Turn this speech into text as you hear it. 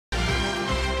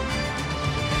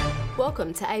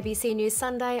Welcome to ABC News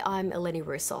Sunday. I'm Eleni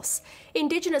Roussos.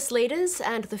 Indigenous leaders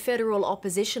and the federal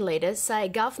opposition leaders say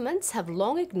governments have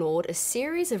long ignored a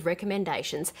series of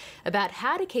recommendations about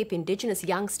how to keep Indigenous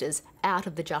youngsters out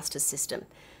of the justice system.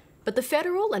 But the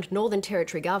federal and Northern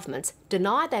Territory governments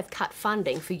deny they've cut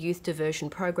funding for youth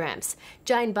diversion programs.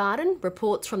 Jane Bardon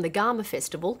reports from the Garma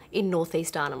festival in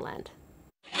northeast Arnhem Land.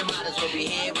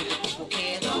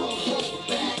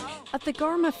 At the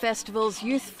Garma Festival's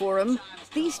Youth Forum,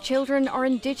 these children are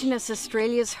Indigenous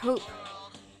Australia's hope.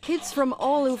 Kids from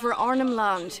all over Arnhem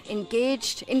Land,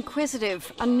 engaged,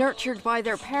 inquisitive and nurtured by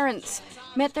their parents,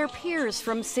 met their peers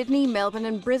from Sydney, Melbourne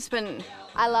and Brisbane.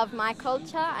 I love my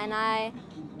culture and I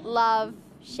love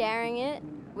sharing it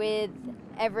with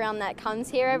everyone that comes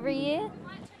here every year.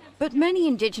 But many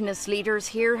Indigenous leaders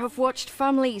here have watched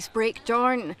families break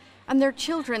down and their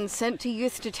children sent to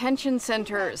youth detention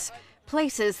centres,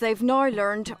 places they've now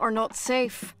learned are not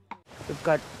safe. We've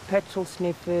got petrol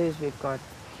sniffers, we've got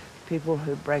people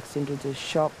who breaks into the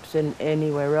shops and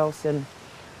anywhere else, and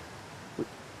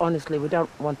honestly we don't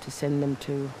want to send them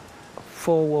to a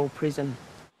four-wall prison.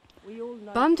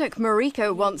 Bandak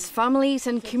Marika wants families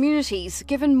and communities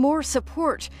given more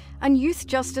support and youth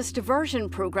justice diversion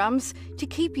programs to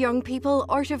keep young people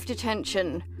out of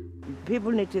detention.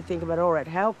 People need to think about, all right,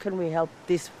 how can we help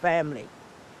this family?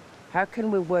 How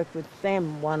can we work with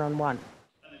them one-on-one?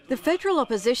 The federal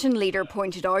opposition leader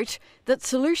pointed out that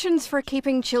solutions for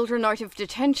keeping children out of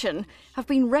detention have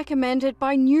been recommended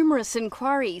by numerous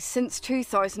inquiries since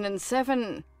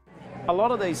 2007. A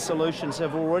lot of these solutions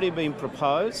have already been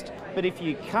proposed, but if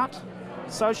you cut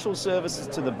social services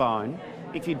to the bone,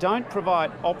 if you don't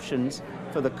provide options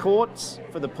for the courts,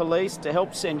 for the police to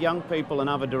help send young people in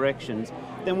other directions,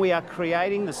 then we are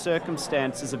creating the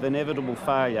circumstances of inevitable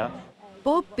failure.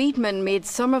 Bob Beedman made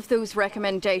some of those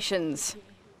recommendations.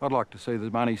 I'd like to see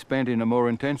the money spent in a more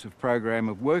intensive program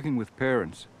of working with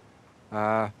parents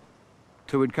to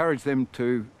encourage them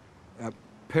to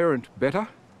parent better,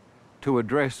 to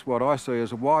address what I see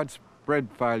as a widespread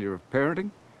failure of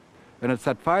parenting. And it's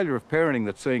that failure of parenting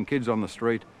that's seeing kids on the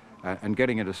street and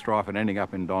getting into strife and ending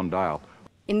up in Don Dale.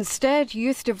 Instead,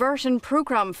 youth diversion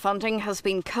programme funding has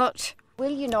been cut.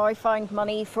 Will you now find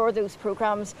money for those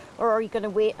programmes, or are you going to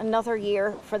wait another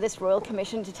year for this Royal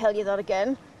Commission to tell you that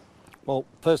again? Well,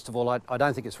 first of all, I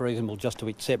don't think it's reasonable just to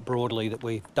accept broadly that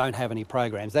we don't have any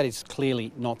programs. That is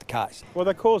clearly not the case. Well,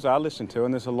 the calls are listened to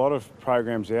and there's a lot of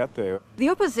programs out there. The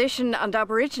opposition and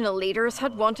Aboriginal leaders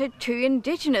had wanted 2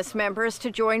 Indigenous members to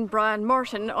join Brian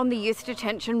Martin on the Youth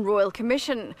Detention Royal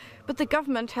Commission, but the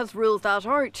government has ruled that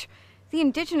out. The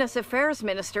Indigenous Affairs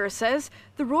Minister says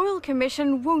the Royal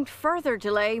Commission won't further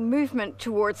delay movement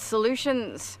towards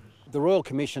solutions. The Royal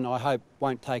Commission, I hope,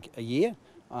 won't take a year.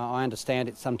 I understand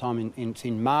it's sometime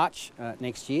in March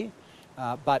next year,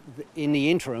 but in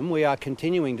the interim we are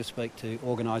continuing to speak to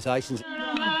organisations.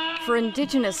 For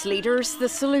Indigenous leaders, the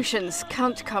solutions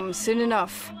can't come soon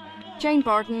enough. Jane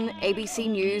Bardon, ABC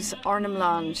News, Arnhem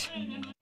Land.